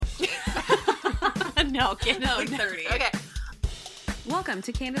No, Candidly 30. Okay. Welcome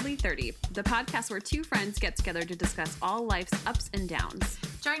to Candidly 30, the podcast where two friends get together to discuss all life's ups and downs.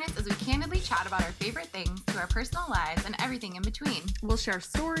 Join us as we candidly chat about our favorite things to our personal lives and everything in between. We'll share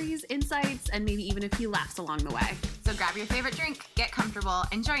stories, insights, and maybe even a few laughs along the way. So grab your favorite drink, get comfortable,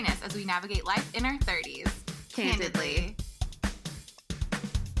 and join us as we navigate life in our 30s. Candidly.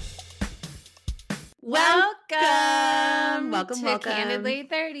 Welcome to Candidly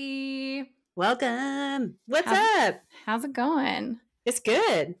 30. Welcome. What's How's- up? How's it going? It's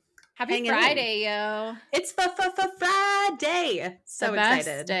good. Happy Hanging Friday, yo. It's Friday. So the best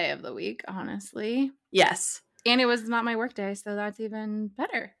excited. day of the week, honestly. Yes. And it was not my work day, so that's even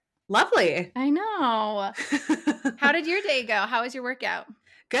better. Lovely. I know. How did your day go? How was your workout?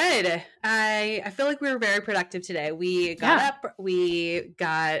 Good. I feel like we were very productive today. We got up, we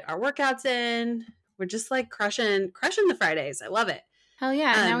got our workouts in. We're just like crushing the Fridays. I love it. Hell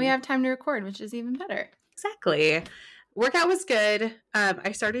yeah. And now we have time to record, which is even better. Exactly. Workout was good.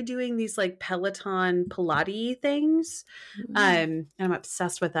 I started doing these like Peloton Pilates things. And I'm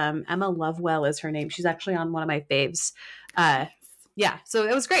obsessed with them. Emma Lovewell is her name. She's actually on one of my faves. Yeah. So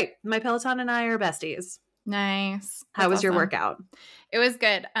it was great. My Peloton and I are besties. Nice. How was your awesome. workout? It was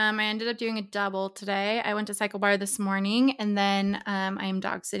good. I ended up doing a double today. I went to Cycle Bar this morning, and then I am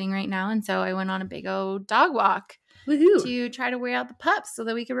dog sitting right now, and so I went on a big old dog walk Woohoo. to try to wear out the pups so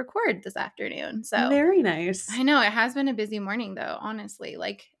that we could record this afternoon. So Very nice. I know it has been a busy morning though, honestly.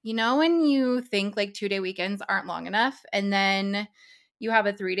 Like, you know, when you think like 2-day weekends aren't long enough, and then you have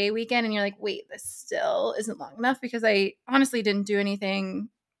a 3-day weekend and you're like, wait, this still isn't long enough, because I honestly didn't do anything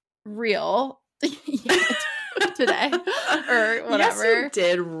real yet today or whatever. Yes, you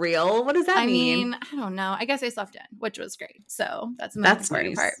did real. What does that mean? I don't know. I guess I slept in, which was great. So that's the most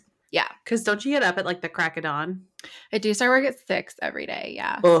important part. Yeah. Because don't you get up at like the crack of dawn? I do start work at 6 every day.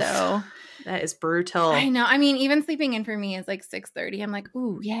 Yeah. Oof. So That is brutal. I know. I mean, even sleeping in for me is like 6:30. I'm like,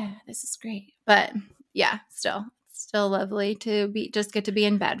 ooh, yeah, this is great. But yeah, still lovely to get to be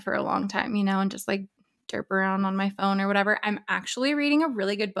in bed for a long time, you know, and just like derp around on my phone or whatever. I'm actually reading a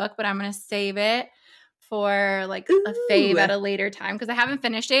really good book, but I'm going to save it for like a fave at a later time, because I haven't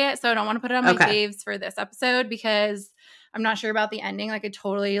finished it yet. So I don't want to put it on my faves for this episode because I'm not sure about the ending. Like, it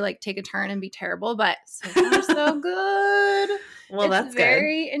totally like take a turn and be terrible, but so far so good. Well, it's that's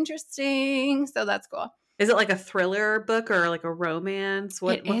very interesting. So that's cool. Is it like a thriller book or like a romance?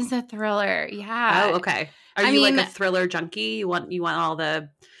 It is a thriller. Yeah. Oh, okay. Are you like a thriller junkie? You want all the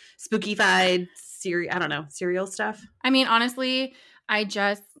spooky-fied serial stuff? I mean, honestly, I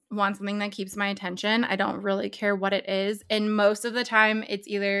just want something that keeps my attention. I don't really care what it is. And most of the time it's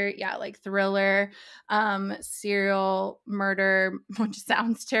either, like thriller, serial murder, which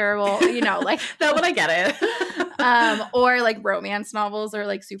sounds terrible, you know, like no, but I get it. Or like romance novels or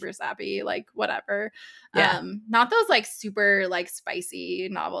like super sappy, like whatever. Yeah. Not those like super like spicy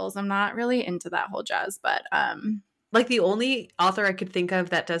novels. I'm not really into that whole jazz, but like the only author I could think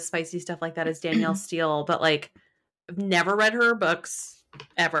of that does spicy stuff like that is Danielle Steele, but like I've never read her books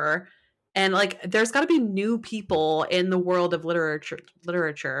ever. And like there's got to be new people in the world of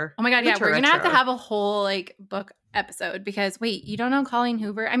literature. Oh my god, yeah, we're going to have a whole like book episode, because wait, you don't know Colleen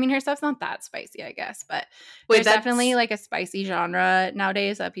Hoover? I mean, her stuff's not that spicy, I guess, but there's definitely like a spicy genre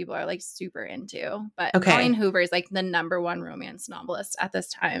nowadays that people are like super into. But Colleen Hoover is like the #1 romance novelist at this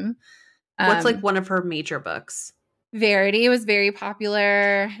time. What's like one of her major books? Verity was very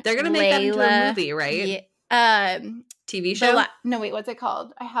popular. They're going to make that into a movie, right? Yeah. TV show? No, wait, what's it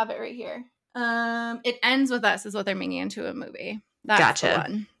called? I have it right here. It Ends With Us is what they're making into a movie. That's the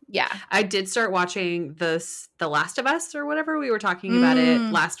one. Yeah. I did start watching The Last of Us or whatever. We were talking about it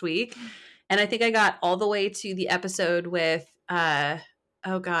last week. And I think I got all the way to the episode with Nick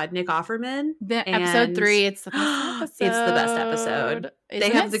Offerman. Episode 3, it's the best episode. It's the best episode. They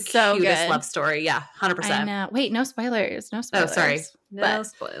have the cutest love story. Yeah, 100%. I know. Wait, no spoilers. Oh, sorry. No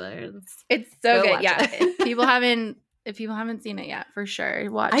spoilers. It's so good. Yeah. If people haven't seen it yet, for sure,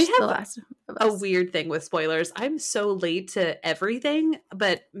 watch The Last of Us. A weird thing with spoilers. I'm so late to everything,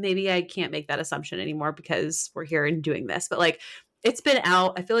 but maybe I can't make that assumption anymore because we're here and doing this. But like, it's been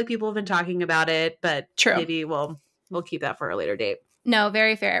out. I feel like people have been talking about it, but maybe we'll keep that for a later date. No,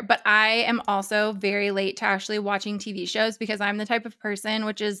 very fair. But I am also very late to actually watching TV shows, because I'm the type of person,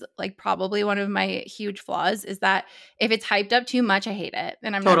 which is like probably one of my huge flaws, is that if it's hyped up too much, I hate it.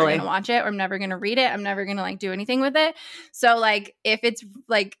 And I'm never going to watch it, or I'm never going to read it. I'm never going to like do anything with it. So like if it's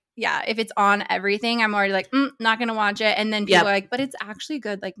like, if it's on everything, I'm already like, not going to watch it. And then people are like, but it's actually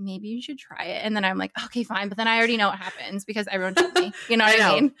good. Like maybe you should try it. And then I'm like, okay, fine. But then I already know what happens because everyone told me. You know what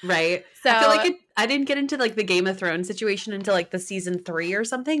I mean? Right. So I didn't get into like the Game of Thrones situation until like the season 3 or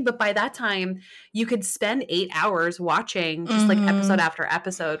something. But by that time, you could spend 8 hours watching just like episode after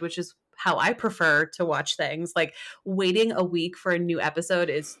episode, which is how I prefer to watch things. Like waiting a week for a new episode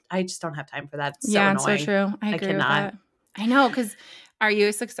I just don't have time for that. It's so annoying. It's so true. I agree with that. I know, because are you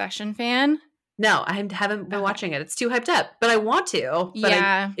a Succession fan? No, I haven't been watching it. It's too hyped up, but I want to.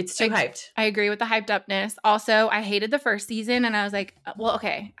 But it's too hyped. I agree with the hyped upness. Also, I hated the first season, and I was like, well,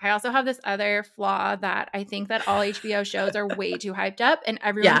 okay. I also have this other flaw that I think that all HBO shows are way too hyped up, and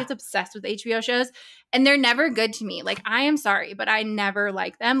everyone gets obsessed with HBO shows, and they're never good to me. Like, I am sorry, but I never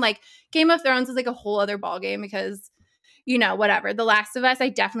like them. Like, Game of Thrones is like a whole other ballgame because you know, whatever. The Last of Us, I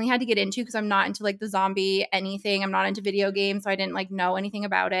definitely had to get into because I'm not into like the zombie anything. I'm not into video games, so I didn't like know anything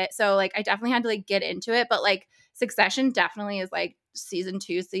about it. So like I definitely had to like get into it. But like Succession definitely is like season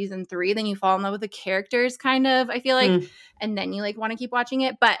 2, season 3. Then you fall in love with the characters kind of, I feel like. And then you like want to keep watching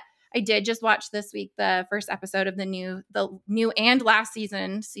it. But I did just watch this week the first episode of the new and last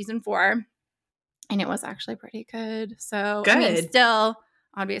season, season 4. And it was actually pretty good. So good. I mean, still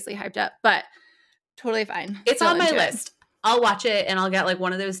obviously hyped up, but totally fine. It's still on my list. I'll watch it and I'll get like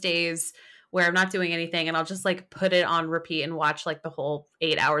one of those days where I'm not doing anything and I'll just like put it on repeat and watch like the whole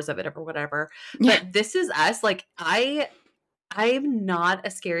 8 hours of it or whatever. Yeah. But This Is Us, like I'm not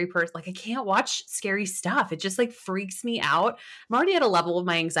a scary person. Like I can't watch scary stuff. It just like freaks me out. I'm already at a level of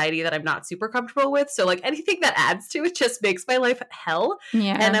my anxiety that I'm not super comfortable with. So like anything that adds to it just makes my life hell.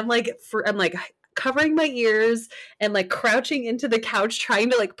 Yeah. And I'm like covering my ears and like crouching into the couch trying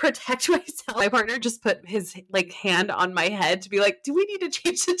to like protect myself. My partner just put his like hand on my head to be like, do we need to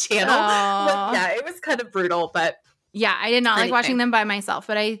change the channel? But, yeah, it was kind of brutal, but yeah, I did not like watching them by myself,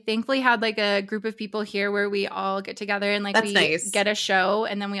 but I thankfully had like a group of people here where we all get together and like get a show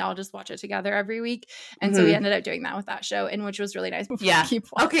and then we all just watch it together every week. And so we ended up doing that with that show, and which was really nice. Yeah.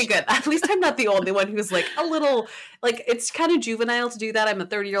 Okay, good. At least I'm not the only one who's like a little like it's kind of juvenile to do that. I'm a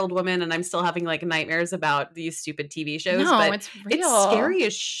 30-year-old woman and I'm still having like nightmares about these stupid TV shows. No, but it's real. It's scary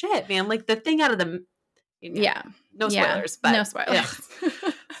as shit, man. Like the thing out of the no spoilers, but no spoilers. Yeah.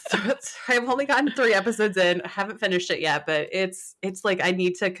 So I've only gotten 3 episodes in. I haven't finished it yet, but it's like I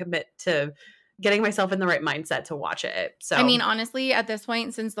need to commit to getting myself in the right mindset to watch it. So I mean, honestly, at this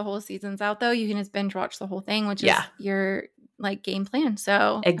point, since the whole season's out, though, you can just binge watch the whole thing, which is your like game plan.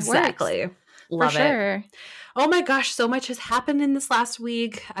 So exactly, love it. Oh my gosh, so much has happened in this last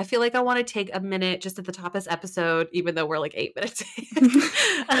week. I feel like I want to take a minute just at the top of this episode, even though we're like 8 minutes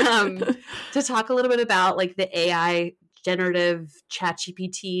in, to talk a little bit about like the AI generative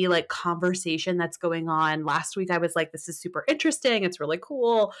ChatGPT like conversation that's going on. Last week I was like, this is super interesting. It's really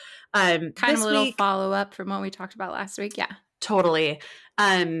cool. Kind of a little follow up from what we talked about last week. Yeah, totally.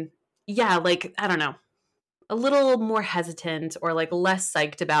 Yeah, like, I don't know, a little more hesitant or like less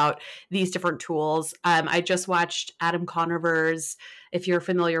psyched about these different tools. I just watched Adam Conover's. If you're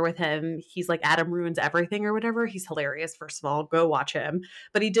familiar with him, he's like Adam Ruins Everything or whatever. He's hilarious. First of all, go watch him.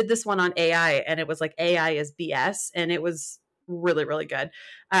 But he did this one on AI and it was like AI is BS. And it was really, really good.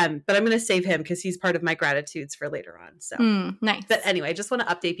 But I'm going to save him because he's part of my gratitudes for later on. So nice. But anyway, I just want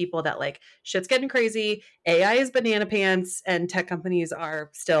to update people that like shit's getting crazy. AI is banana pants and tech companies are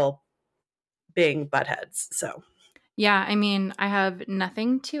still being buttheads. So yeah, I mean, I have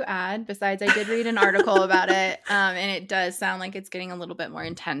nothing to add besides I did read an article about it, and it does sound like it's getting a little bit more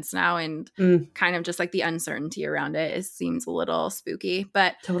intense now, and kind of just like the uncertainty around it seems a little spooky.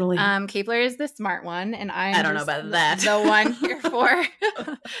 But totally, Kfleur is the smart one, and I don't know about that. The one here for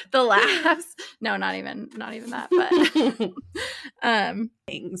the laughs. No, not even that. But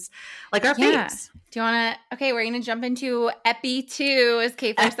things like our faves. Do you want to? Okay, we're gonna jump into Eppy 2, as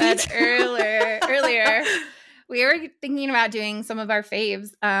Kfleur said earlier. We were thinking about doing some of our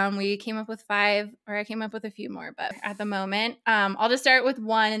faves. We came up with 5, or I came up with a few more, but at the moment, I'll just start with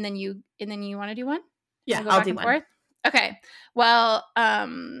one, and then you want to do one. Yeah, I'll do one. Forth? Okay. Well,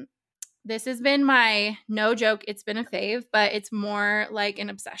 this has been my no joke. It's been a fave, but it's more like an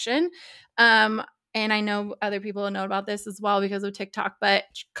obsession. And I know other people know about this as well because of TikTok. But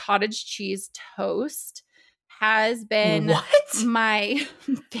cottage cheese toast has been my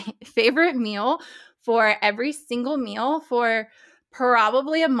favorite meal for every single meal for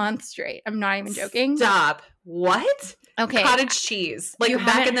probably a month straight. I'm not even joking. Stop. What? Okay. Cottage cheese. Like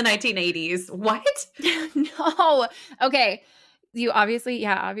back in the 1980s. What? No. Okay. You obviously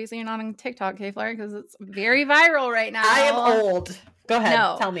you're not on TikTok, Kfleur, because it's very viral right now. I am old. Go ahead.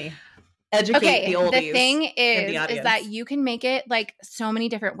 No. Tell me. Educate the oldies. The thing is that you can make it like so many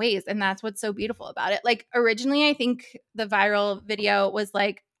different ways, and that's what's so beautiful about it. Like originally, I think the viral video was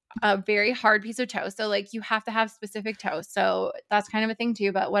like a very hard piece of toast. So like you have to have specific toast. So that's kind of a thing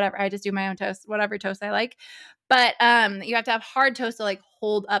too, but whatever. I just do my own toast, whatever toast I like. But you have to have hard toast to like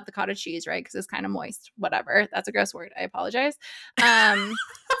hold up the cottage cheese, right? Because it's kind of moist. Whatever. That's a gross word. I apologize. So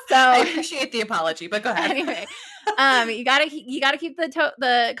I appreciate the apology, but go ahead. Anyway, you gotta keep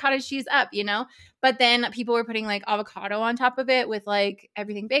the cottage cheese up, you know. But then people were putting like avocado on top of it with like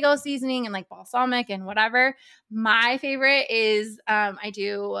everything bagel seasoning and like balsamic and whatever. My favorite is I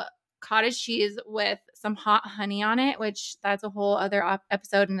do cottage cheese with some hot honey on it, which that's a whole other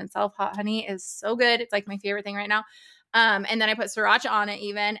episode in itself. Hot honey is so good. It's like my favorite thing right now. And then I put sriracha on it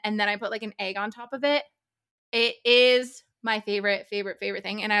even, and then I put like an egg on top of it. It is my favorite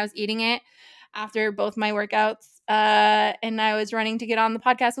thing. And I was eating it after both my workouts. And I was running to get on the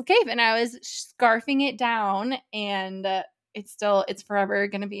podcast with Cave, and I was scarfing it down, and it's forever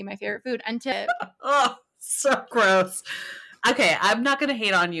going to be my favorite food until. Oh, so gross. Okay. I'm not going to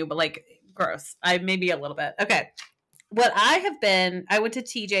hate on you, but like gross. I maybe a little bit. Okay. What I went to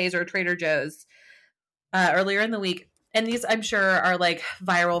TJ's or Trader Joe's earlier in the week. And these, I'm sure, are like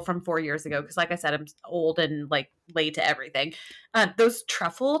viral from 4 years ago. Because like I said, I'm old and like late to everything. Those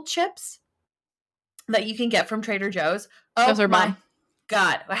truffle chips that you can get from Trader Joe's. Oh, those are my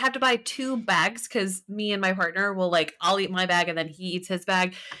God. I have to buy 2 bags because me and my partner will like, I'll eat my bag and then he eats his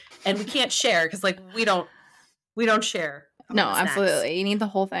bag. And we can't share because like we don't share. No, absolutely. You need the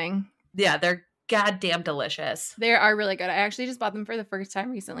whole thing. Yeah, they're goddamn delicious. They are really good. I actually just bought them for the first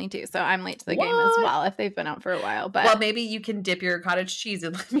time recently too, so I'm late to the game as well if they've been out for a while. But well, maybe you can dip your cottage cheese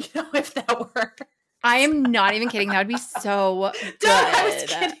and let me know if that works. I am not even kidding. That would be so good. I was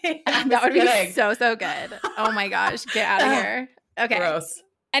kidding. That would be so good. Oh my gosh, get out of here. Okay. Gross.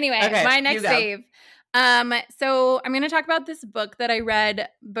 Anyway, my next fave. So I'm going to talk about this book that I read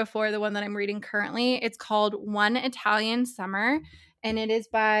before the one that I'm reading currently. It's called One Italian Summer, and it is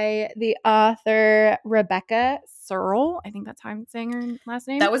by the author Rebecca Searle. I think that's how I'm saying her last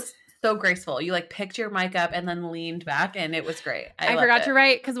name. That was so graceful. You like picked your mic up and then leaned back, and it was great. I forgot to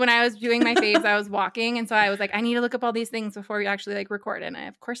write because when I was doing my faves, I was walking, and so I was like, I need to look up all these things before we actually like record. And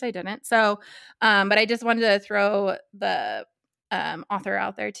of course I didn't. So, but I just wanted to throw the author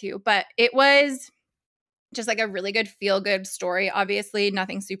out there too. But it was just like a really good feel-good story. Obviously,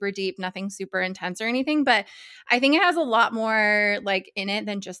 nothing super deep, nothing super intense or anything, but I think it has a lot more like in it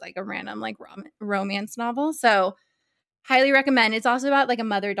than just like a random like romance novel. So highly recommend. It's also about like a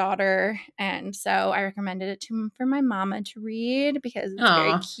mother-daughter, and so I recommended it for my mama to read because it's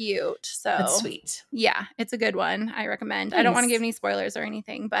very cute. So that's sweet. Yeah, it's a good one. I recommend. Nice. I don't want to give any spoilers or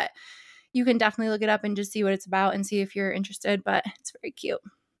anything, but you can definitely look it up and just see what it's about and see if you're interested, but it's very cute.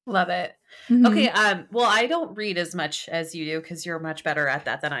 Love it. Mm-hmm. Okay. Well, I don't read as much as you do because you're much better at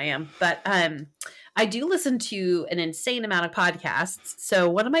that than I am. But I do listen to an insane amount of podcasts. So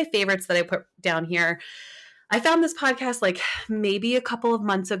one of my favorites that I put down here, I found this podcast like maybe a couple of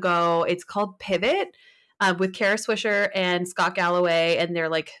months ago. It's called Pivot with Kara Swisher and Scott Galloway. And they're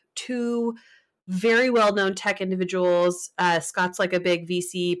like 2 very well-known tech individuals. Scott's like a big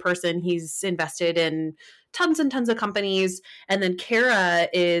VC person. He's invested in tons and tons of companies. And then Kara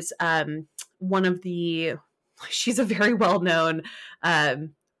is she's a very well-known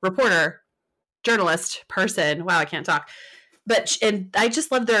reporter, journalist person. Wow, I can't talk. And I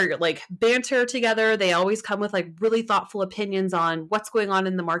just love their like banter together. They always come with like really thoughtful opinions on what's going on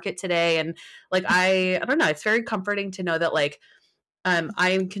in the market today. And like, I don't know, it's very comforting to know that like, I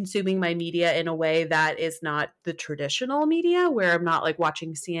am consuming my media in a way that is not the traditional media where I'm not like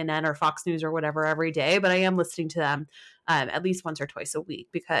watching CNN or Fox News or whatever every day, but I am listening to them at least once or twice a week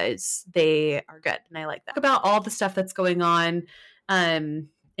because they are good. And I like that. About all the stuff that's going on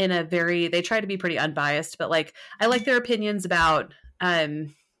they try to be pretty unbiased, but like I like their opinions about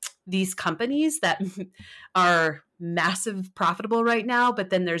these companies that are massive profitable right now,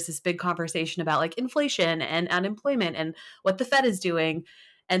 but then there's this big conversation about like inflation and unemployment and what the Fed is doing,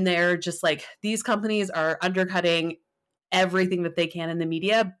 and they're just like, these companies are undercutting everything that they can in the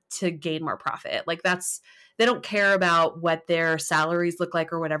media to gain more profit. Like they don't care about what their salaries look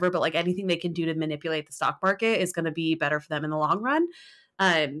like or whatever, but like anything they can do to manipulate the stock market is going to be better for them in the long run.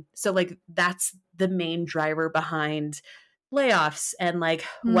 So like that's the main driver behind layoffs and like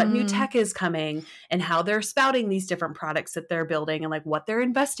what new tech is coming and how they're spouting these different products that they're building and like what they're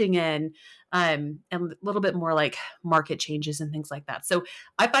investing in, and a little bit more like market changes and things like that. So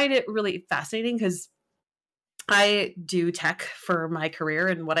I find it really fascinating because I do tech for my career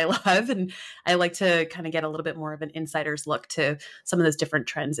and what I love, and I like to kind of get a little bit more of an insider's look to some of those different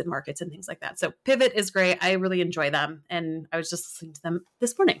trends in markets and things like that. So Pivot is great. I really enjoy them, and I was just listening to them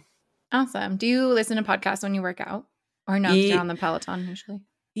this morning. Awesome. Do you listen to podcasts when you work out? Or no, you're on the Peloton usually?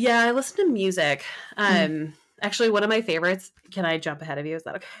 Yeah, I listen to music. Mm. Actually, one of my favorites. Can I jump ahead of you? Is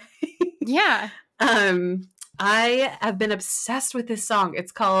that okay? Yeah. um, I have been obsessed with this song.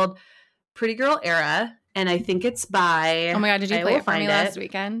 It's called Pretty Girl Era, and I think it's by. Oh my God, did you I play will it for me find last it.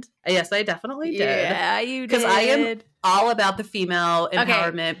 weekend? Yes, I definitely did. Yeah, you Because I am did. all about the female Okay.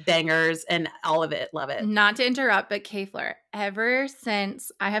 empowerment bangers and all of it. Love it. Not to interrupt, but Kfleur, ever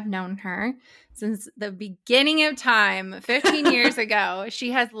since I have known her, since the beginning of time, 15 years ago,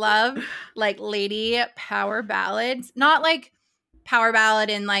 she has loved like lady power ballads. Not like power ballad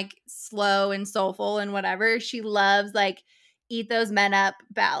and like slow and soulful and whatever. She loves like eat those men up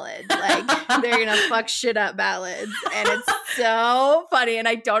ballads. Like they're gonna fuck shit up ballads. And it's so funny. And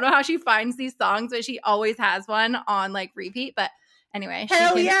I don't know how she finds these songs, but she always has one on like repeat. But anyway,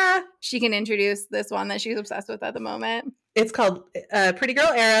 Hell yeah. she can introduce this one that she's obsessed with at the moment. It's called Pretty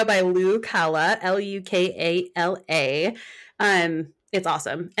Girl Era by Lukala, Lukala. It's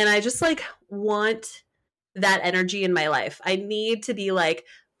awesome. And I just like want that energy in my life. I need to be like,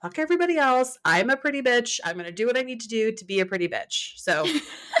 fuck everybody else. I'm a pretty bitch. I'm going to do what I need to do to be a pretty bitch. So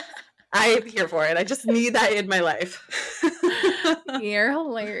I'm here for it. I just need that in my life. You're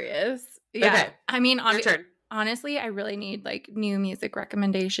hilarious. Yeah. Okay. I mean, Your turn. honestly, I really need like new music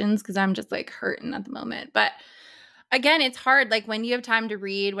recommendations because I'm just like hurting at the moment. But again, it's hard. Like when you have time to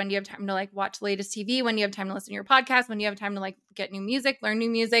read, when you have time to like watch the latest TV, when you have time to listen to your podcast, when you have time to like get new music, learn new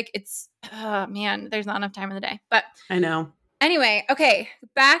music, it's, man, there's not enough time in the day. But I know. Anyway, okay,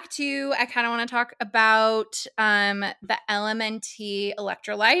 back to, I kind of want to talk about the LMNT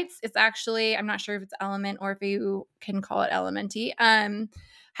electrolytes. It's actually, I'm not sure if it's Element or if you can call it LMNT.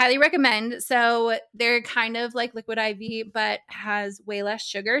 Highly recommend. So they're kind of like liquid IV, but has way less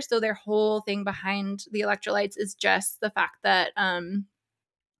sugar. So their whole thing behind the electrolytes is just the fact that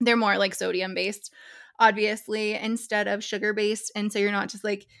they're more like sodium based, obviously, instead of sugar based. And so you're not just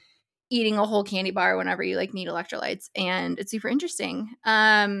like eating a whole candy bar whenever you like need electrolytes, and it's super interesting.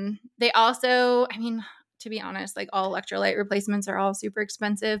 They also, I mean, to be honest, like all electrolyte replacements are all super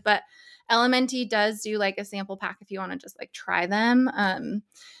expensive, but LMNT does do like a sample pack if you want to just like try them.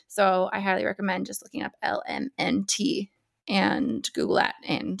 So I highly recommend just looking up LMNT and Google that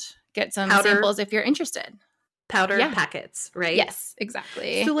and get some samples if you're interested. Powder packets, right? Yes,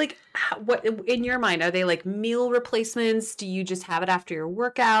 exactly. So like what in your mind, are they like meal replacements? Do you just have it after your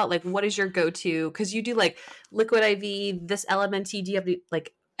workout? Like what is your go-to? Because you do like liquid IV, this LMNT. Do you have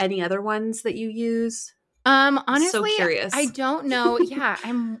like any other ones that you use? Honestly, so curious. I don't know. Yeah,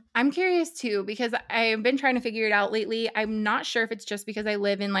 I'm curious too because I've been trying to figure it out lately. I'm not sure if it's just because I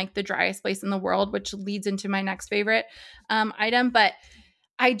live in like the driest place in the world, which leads into my next favorite item, but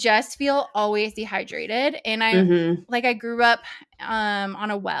I just feel always dehydrated. And I grew up on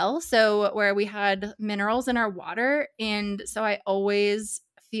a well, so where we had minerals in our water. And so I always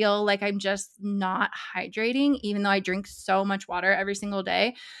feel like I'm just not hydrating, even though I drink so much water every single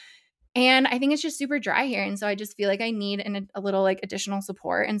day. And I think it's just super dry here. And so I just feel like I need a little like additional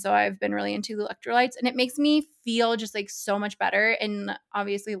support. And so I've been really into the electrolytes, and it makes me feel just like so much better and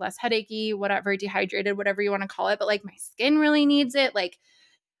obviously less headachy, whatever, dehydrated, whatever you want to call it. But like my skin really needs it. Like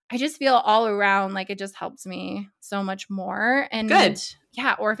I just feel all around like it just helps me so much more. And good.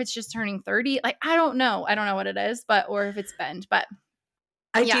 Yeah. Or if it's just turning 30, like I don't know. I don't know what it is, but or if it's bend. But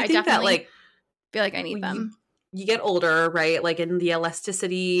I do think that like feel like I need them. You get older, right? Like and the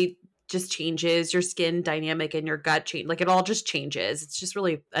elasticity just changes, your skin dynamic and your gut change. Like it all just changes. It's just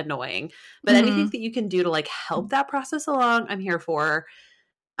really annoying. But anything that you can do to like help that process along, I'm here for.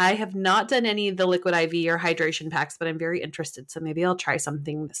 I have not done any of the liquid IV or hydration packs, but I'm very interested. So maybe I'll try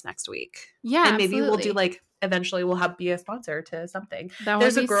something this next week. Yeah, and maybe absolutely. we'll do like eventually we'll be a sponsor to something. That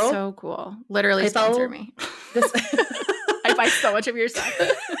would be so cool. Literally sponsor me. I buy so much of your stuff.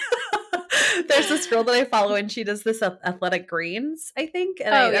 There's this girl that I follow, and she does this athletic greens, I think.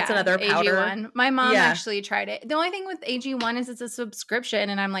 And that's another powder. AG1. My mom actually tried it. The only thing with AG1 is it's a subscription,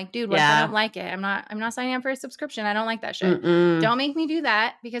 and I'm like, dude, what if I don't like it? I'm not signing up for a subscription. I don't like that shit. Don't make me do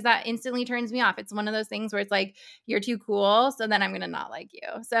that because that instantly turns me off. It's one of those things where it's like, you're too cool, so then I'm gonna not like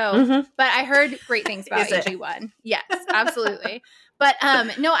you. So, but I heard great things about AG1. Yes, absolutely. But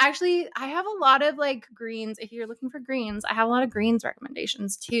no, actually, I have a lot of like greens. If you're looking for greens, I have a lot of greens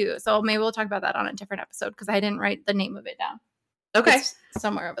recommendations too. So maybe we'll talk about that on a different episode because I didn't write the name of it down. Okay. It's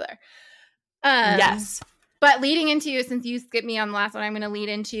somewhere over there. Yes. But leading into, since you skipped me on the last one, I'm going to lead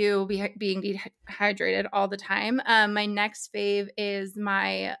into being dehydrated all the time. My next fave is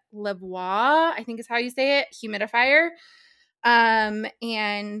my Lavoie, I think is how you say it, humidifier.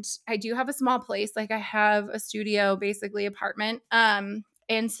 And I do have a small place. Like I have a studio, basically apartment. And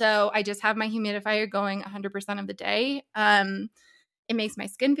so I just have my humidifier going 100% of the day. It makes my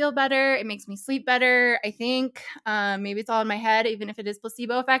skin feel better. It makes me sleep better. I think maybe it's all in my head, even if it is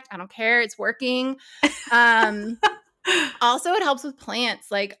placebo effect. I don't care. It's working. Also, it helps with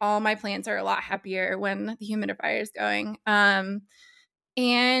plants. Like all my plants are a lot happier when the humidifier is going.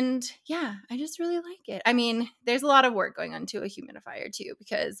 And yeah, I just really like it. I mean, there's a lot of work going on to a humidifier too,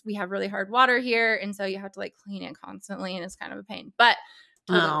 because we have really hard water here. And so you have to like clean it constantly and it's kind of a pain, but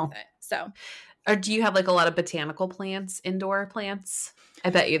totally worth it. So, or do you have like a lot of botanical plants, indoor plants? I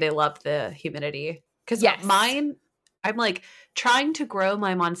bet you they love the humidity. Because mine, I'm like trying to grow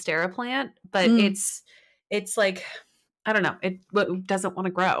my Monstera plant, but it's like, I don't know. It doesn't want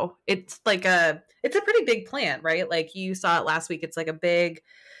to grow. It's like it's a pretty big plant, right? Like you saw it last week. It's like a big,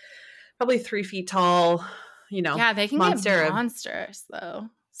 probably 3 feet tall, Yeah, they can Monstera. get monstrous though.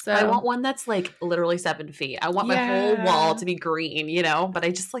 So I want one that's like literally 7 feet. I want my whole wall to be green, but I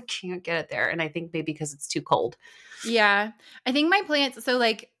just like can't get it there. And I think maybe because it's too cold. Yeah. I think my plants, so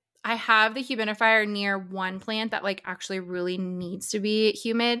like I have the humidifier near one plant that like actually really needs to be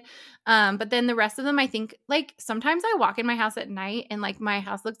humid. But then the rest of them, I think like sometimes I walk in my house at night and like my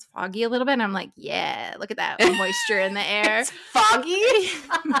house looks foggy a little bit. And I'm like, yeah, look at that moisture in the air. It's foggy.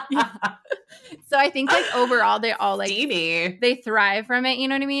 Yeah. So I think like overall they all like steamy. They thrive from it, you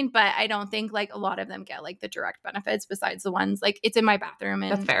know what I mean? But I don't think like a lot of them get like the direct benefits besides the ones like it's in my bathroom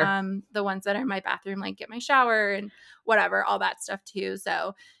and That's fair. The ones that are in my bathroom like get my shower and whatever, all that stuff too.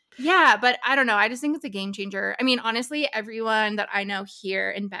 So yeah, but I don't know. I just think it's a game changer. I mean, honestly, everyone that I know here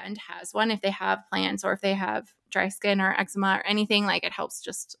in Bend has one if they have plants or if they have dry skin or eczema or anything. Like it helps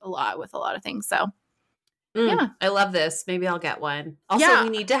just a lot with a lot of things. So yeah. I love this. Maybe I'll get one. Also, we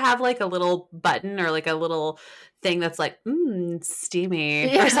need to have like a little button or like a little thing that's like,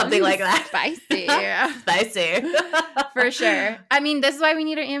 steamy or something like that. Spicy. Spicy. For sure. I mean, this is why we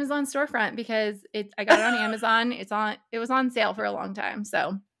need an Amazon storefront because I got it on Amazon. It was on sale for a long time.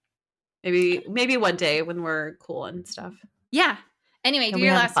 So maybe one day when we're cool and stuff. Yeah. Anyway, do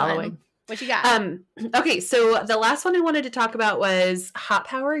your last one. What you got? Okay, so the last one I wanted to talk about was hot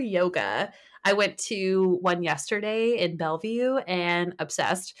power yoga. I went to one yesterday in Bellevue and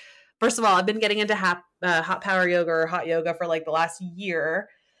obsessed. First of all, I've been getting into hot power yoga or hot yoga for like the last year.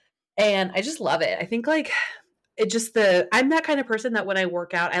 And I just love it. I think like I'm that kind of person that when I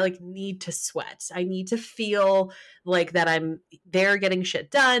work out, I like need to sweat. I need to feel like that I'm there getting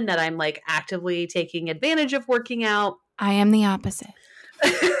shit done, that I'm like actively taking advantage of working out. I am the opposite.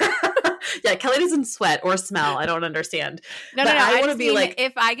 Yeah, Kelly doesn't sweat or smell. I don't understand. No. I want to be like,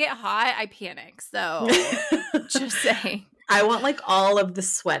 if I get hot, I panic. So just saying. I want like all of the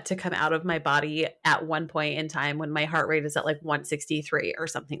sweat to come out of my body at one point in time when my heart rate is at like 163 or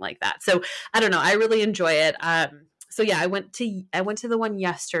something like that. So I don't know. I really enjoy it. So yeah, I went to the one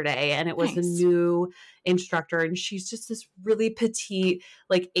yesterday and it was a new instructor and she's just this really petite,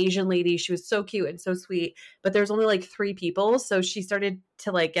 like Asian lady. She was so cute and so sweet, but there's only like 3 people. So she started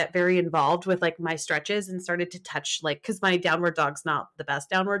to like get very involved with like my stretches and started to touch like, cause my downward dog's not the best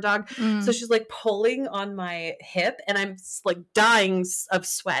downward dog. So she's like pulling on my hip and I'm like dying of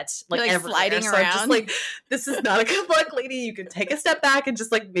sweat, like sliding so around. I'm just like, this is not a good look, lady. You can take a step back and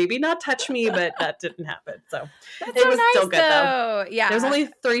just like maybe not touch me, but that didn't happen. So it was still good though. Yeah. There's only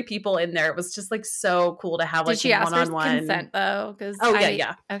 3 people in there. It was just like so cool to have like Did she ask one-on-one. for consent though?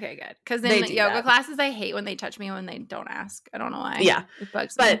 Yeah. Okay, good. Because in yoga classes, I hate when they touch me when they don't ask. I don't know why. Yeah. It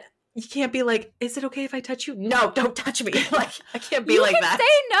bugs me. But you can't be like, is it okay if I touch you? No, don't touch me. Like I can't be like that. Say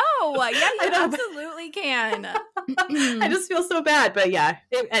no. Yeah, you absolutely can. I just feel so bad. But yeah.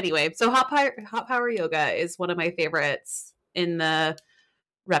 Anyway, so hot power yoga is one of my favorites in the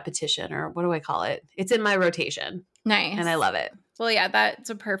repetition, or what do I call it? It's in my rotation. Nice. And I love it. Well, yeah, that's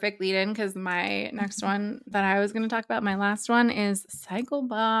a perfect lead in because my next one that I was going to talk about, my last one is Cycle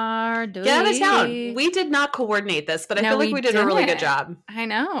Bar. Get out of town. We did not coordinate this, but I feel like we did a really good job. I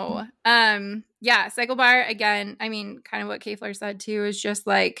know. Yeah, Cycle Bar, again, I mean, kind of what Kfleur said too, is just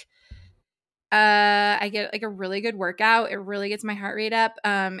like, I get like a really good workout. It really gets my heart rate up.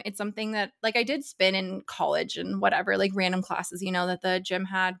 It's something that like I did spin in college and whatever, like random classes, that the gym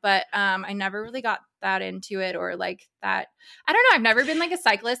had, but I never really got that into it or like that. I don't know. I've never been like a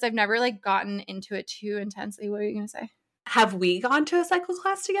cyclist. I've never like gotten into it too intensely. What are you going to say? Have we gone to a cycle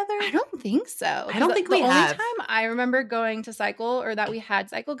class together? I don't think so. I don't think we have. The only time I remember going to cycle or that we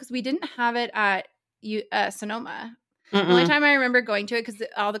had cycle because we didn't have it at Sonoma. The only time I remember going to it because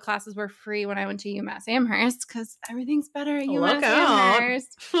all the classes were free when I went to UMass Amherst because everything's better at UMass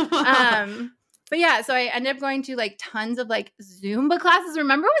Amherst. But yeah, so I ended up going to like tons of like Zumba classes.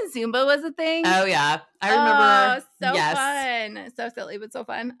 Remember when Zumba was a thing? Oh yeah, I remember. So yes. fun, so silly but so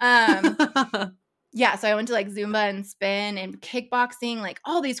fun. yeah, so I went to like Zumba and spin and kickboxing, like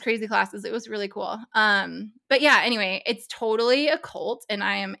all these crazy classes. It was really cool. But yeah, anyway, it's totally a cult and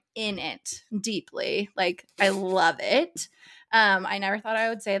I am in it deeply. Like I love it. I never thought I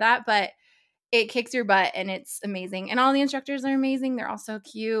would say that, but it kicks your butt and it's amazing. And all the instructors are amazing. They're all so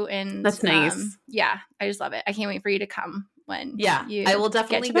cute. And That's nice. Yeah, I just love it. I can't wait for you to come when I will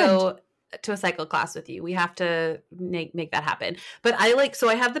definitely go to a cycle class with you. We have to make that happen. But I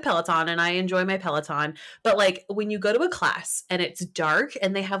have the Peloton and I enjoy my Peloton. But like when you go to a class and it's dark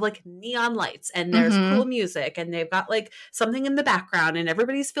and they have like neon lights and there's cool music and they've got like something in the background and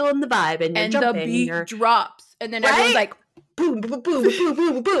everybody's feeling the vibe and you're jumping the beat and drops and then everyone's like boom, boom, boom, boom,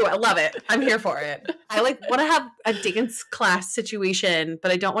 boom, boom. I love it. I'm here for it. I like want to have a dance class situation,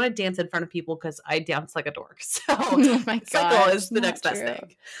 but I don't want to dance in front of people because I dance like a dork. So oh my cycle is the next best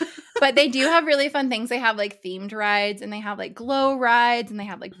thing. But they do have really fun things. They have like themed rides and they have like glow rides and they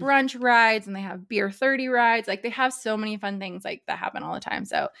have like brunch rides and they have beer 30 rides. Like they have so many fun things like that happen all the time.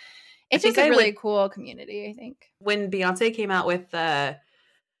 So it's just a really cool community, I think. When Beyonce came out with oh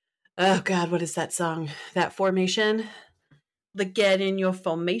God, what is that song? That Formation? The Get in Your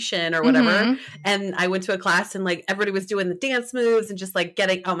Formation or whatever. And I went to a class and like everybody was doing the dance moves and just like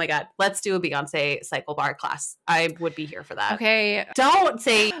oh my God, let's do a Beyonce cycle bar class. I would be here for that. Okay. Don't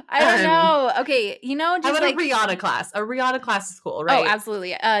say I don't know. Okay. You know, just how about like a Rihanna class? A Rihanna class is cool, right? Oh, absolutely.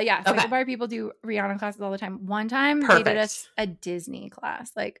 Yeah. Cycle bar people do Rihanna classes all the time. One time they did a Disney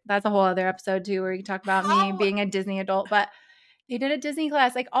class. Like that's a whole other episode too where you can talk about me being a Disney adult, but they did a Disney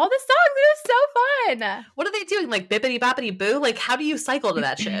class, like all the songs. It was so fun. What are they doing? Like bippity boppity boo? Like how do you cycle to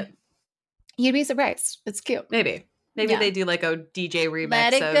that shit? You'd be surprised. It's cute. Maybe they do like a DJ remix.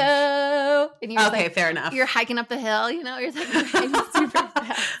 Let it go. And you're okay, fair enough. You're hiking up the hill, you know? You're like riding super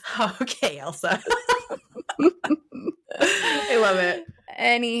fast. Okay, Elsa. I love it.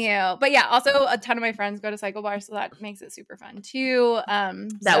 Anywho, but yeah, also a ton of my friends go to cycle bars, so that makes it super fun too.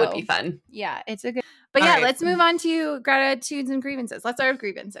 That would be fun. Yeah, it's a good. But yeah, let's move on to gratitudes and grievances. Let's start with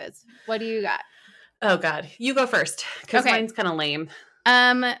grievances. What do you got? Oh God, you go first because mine's kind of lame.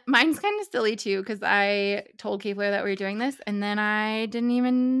 Mine's kind of silly too because I told Kfleur that we were doing this and then I didn't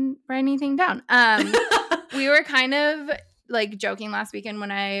even write anything down. We were kind of like joking last weekend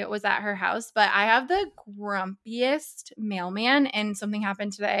when I was at her house, but I have the grumpiest mailman and something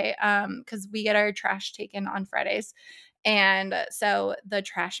happened today because we get our trash taken on Fridays. And so the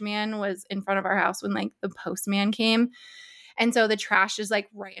trash man was in front of our house when like the postman came. And so the trash is like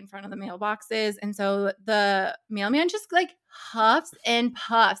right in front of the mailboxes. And so the mailman just like huffs and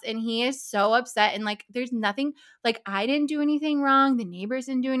puffs and he is so upset. And like, there's nothing, like I didn't do anything wrong. The neighbors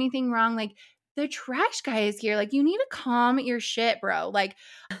didn't do anything wrong. Like the trash guy is here. Like you need to calm your shit, bro. Like,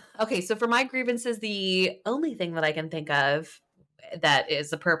 okay. So for my grievances, the only thing that I can think of that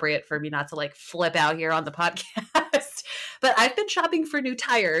is appropriate for me not to like flip out here on the podcast, but I've been shopping for new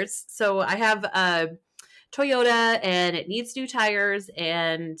tires. So I have a Toyota and it needs new tires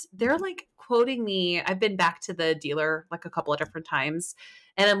and they're like quoting me. I've been back to the dealer like a couple of different times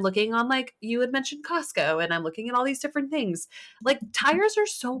and I'm looking on like you had mentioned Costco and I'm looking at all these different things. Like tires are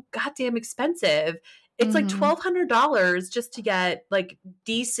so goddamn expensive. It's like $1,200 just to get like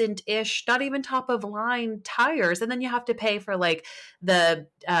decent-ish, not even top of line tires. And then you have to pay for like the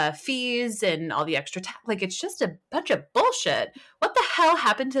fees and all the extra like it's just a bunch of bullshit. What the hell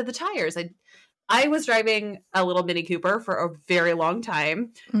happened to the tires? I was driving a little Mini Cooper for a very long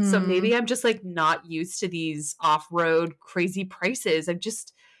time. So maybe I'm just like not used to these off-road crazy prices.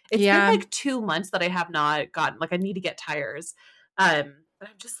 It's been like 2 months that I have not gotten, like I need to get tires. But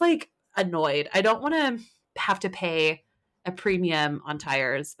I'm just like annoyed. I don't want to have to pay a premium on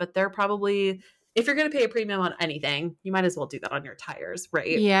tires, but they're probably, if you're going to pay a premium on anything, you might as well do that on your tires,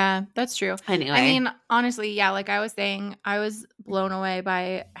 right? Yeah, that's true. Anyway. I mean, honestly, yeah, like I was saying, I was blown away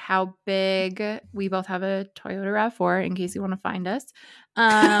by how big we both have a Toyota RAV4 in case you want to find us.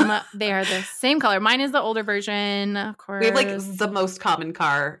 They are the same color. Mine is the older version, of course. We have like the most common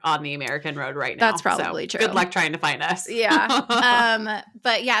car on the American road right now. That's probably true. Good luck trying to find us. Yeah.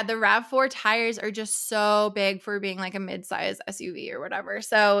 But yeah, the RAV4 tires are just so big for being like a mid-size SUV or whatever.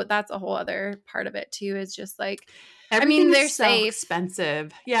 So that's a whole other part of it too, is just like, they're so safe.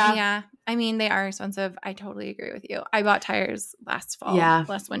 Expensive. Yeah. Yeah. I mean, they are expensive. I totally agree with you. I bought tires last fall,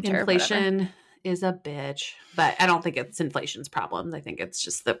 last winter. Inflation is a bitch, but I don't think it's inflation's problem. I think it's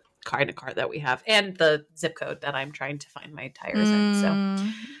just the kind of car that we have and the zip code that I'm trying to find my tires in.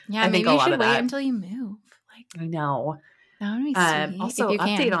 So yeah, maybe you should wait until you move. Like I know. That would be sweet. Also,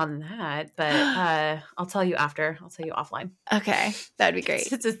 update on that, but I'll tell you after. I'll tell you offline. Okay, that'd be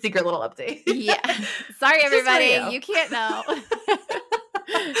great. It's a secret little update. Yeah. Sorry, everybody. You can't know.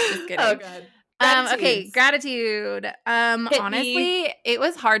 Just kidding. Oh, God. Okay, gratitude. Honestly, it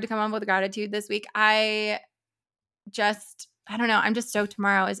was hard to come up with gratitude this week. I don't know. I'm just stoked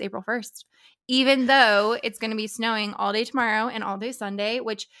tomorrow is April 1st. Even though it's going to be snowing all day tomorrow and all day Sunday,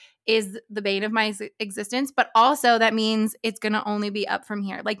 which is the bane of my existence. But also that means it's going to only be up from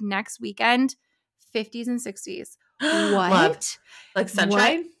here. Like next weekend, 50s and 60s. What? Love. Like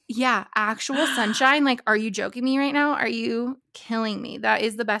sunshine? What? Yeah, actual sunshine. Like, are you joking me right now? Are you killing me? That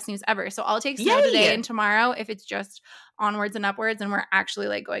is the best news ever. So I'll take snow today and tomorrow if it's just onwards and upwards and we're actually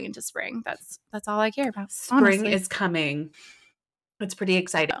like going into spring. That's all I care about. Spring is coming. It's pretty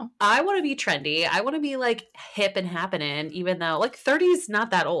exciting. I want to be trendy. I want to be like hip and happening, even though like 30 is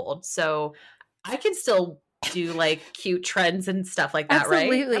not that old. So I can still do like cute trends and stuff like that,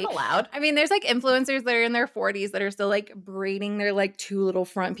 Absolutely. right? I'm allowed. I mean, there's like influencers that are in their 40s that are still like braiding their like 2 little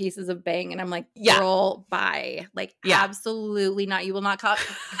front pieces of bang. And I'm like, girl, bye. Like, absolutely not. You will not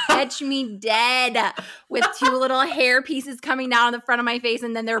catch me dead with 2 little hair pieces coming down on the front of my face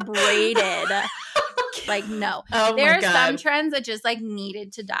and then they're braided. Like, no. Oh there are some trends that just like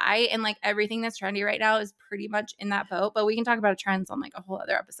needed to die. And like everything that's trendy right now is pretty much in that boat. But we can talk about trends on like a whole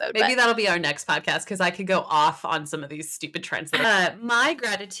other episode. Maybe that'll be our next podcast because I could go off on some of these stupid trends. My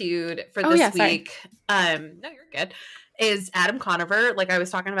gratitude for this week, no, you're good, is Adam Conover. Like I was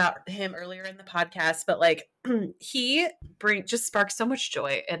talking about him earlier in the podcast, but like he just sparks so much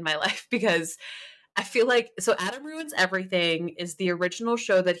joy in my life because I feel like, so Adam Ruins Everything is the original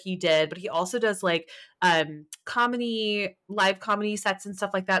show that he did, but he also does like comedy, live comedy sets and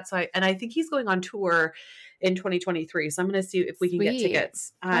stuff like that. So I think he's going on tour in 2023. So I'm going to see if we can get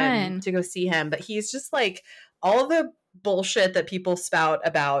tickets to go see him. But he's just like all the bullshit that people spout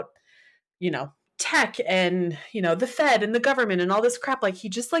about, you know, tech and, you know, the Fed and the government and all this crap. Like he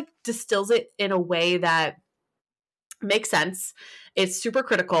just like distills it in a way that makes sense. It's super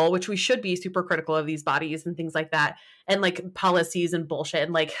critical, which we should be super critical of these bodies and things like that. And like policies and bullshit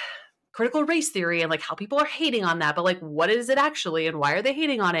and like critical race theory and like how people are hating on that. But like, what is it actually? And why are they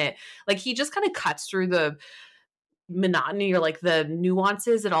hating on it? Like he just kind of cuts through the monotony or like the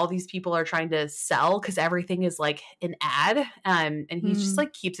nuances that all these people are trying to sell because everything is like an ad. And he just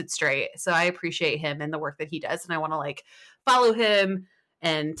like keeps it straight. So I appreciate him and the work that he does. And I want to like follow him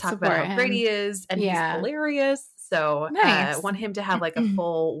and talk about how great he is. And he's hilarious. So I want him to have like a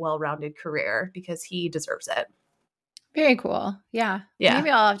full, well-rounded career because he deserves it. Very cool. Yeah. Maybe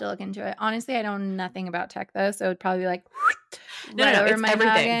I'll have to look into it. Honestly, I know nothing about tech though. So it'd probably be like over my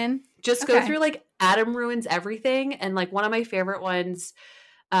noggin. Just go through like Adam Ruins Everything. And like one of my favorite ones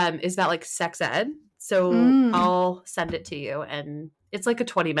is about like sex ed. So I'll send it to you. And it's like a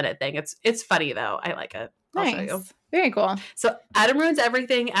 20-minute thing. It's funny though. I like it. I'll show you. Very cool. So Adam Ruins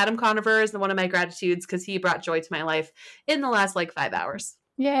Everything. Adam Conover is one of my gratitudes because he brought joy to my life in the last like 5 hours.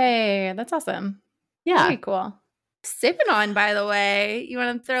 Yay. That's awesome. Yeah. Very cool. Sipping on, by the way. You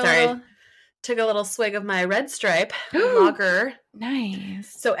want to throw a little? Took a little swig of my Red Stripe lager.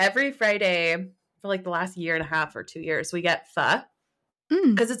 Nice. So every Friday for like the last 1.5 or 2 years, we get pho.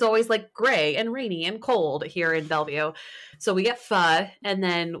 Because it's always like gray and rainy and cold here in Bellevue. So we get pho and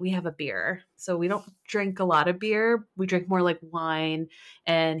then we have a beer. So we don't drink a lot of beer. We drink more like wine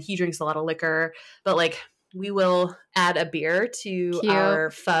and he drinks a lot of liquor. But like we will add a beer to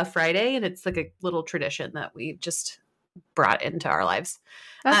our pho Friday. And it's like a little tradition that we just brought into our lives.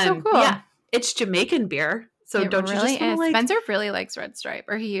 That's so cool. Yeah. It's Jamaican beer. So don't you just is. like... Spencer really likes Red Stripe,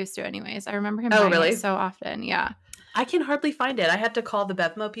 or he used to anyways. I remember him buying it so often. Yeah. I can hardly find it. I had to call the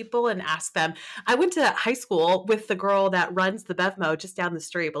Bevmo people and ask them. I went to high school with the girl that runs the Bevmo just down the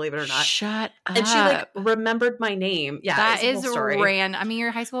street, believe it or not. Shut up. And she like remembered my name. Yeah. That is random. I mean,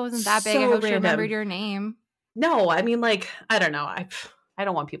 your high school wasn't that big. I hope she remembered your name. No, I mean like, I don't know. I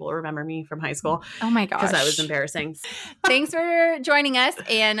don't want people to remember me from high school. Oh my gosh. Because that was embarrassing. Thanks for joining us.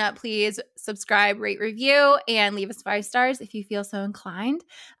 And please subscribe, rate, review, and leave us 5 stars if you feel so inclined.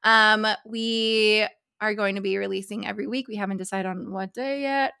 We are going to be releasing every week. We haven't decided on what day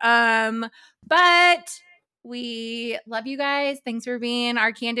yet. But we love you guys. Thanks for being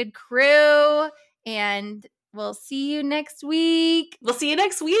our candid crew. And we'll see you next week.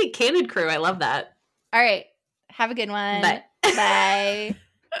 Candid crew. I love that. All right. Have a good one. Bye. Bye.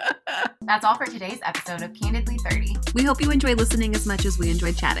 That's all for today's episode of Candidly 30. We hope you enjoyed listening as much as we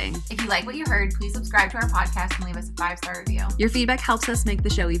enjoyed chatting. If you like what you heard, please subscribe to our podcast and leave us a 5-star review. Your feedback helps us make the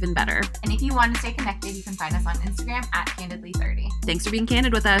show even better. And if you want to stay connected, you can find us on Instagram at Candidly 30. Thanks for being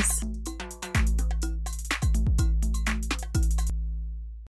candid with us.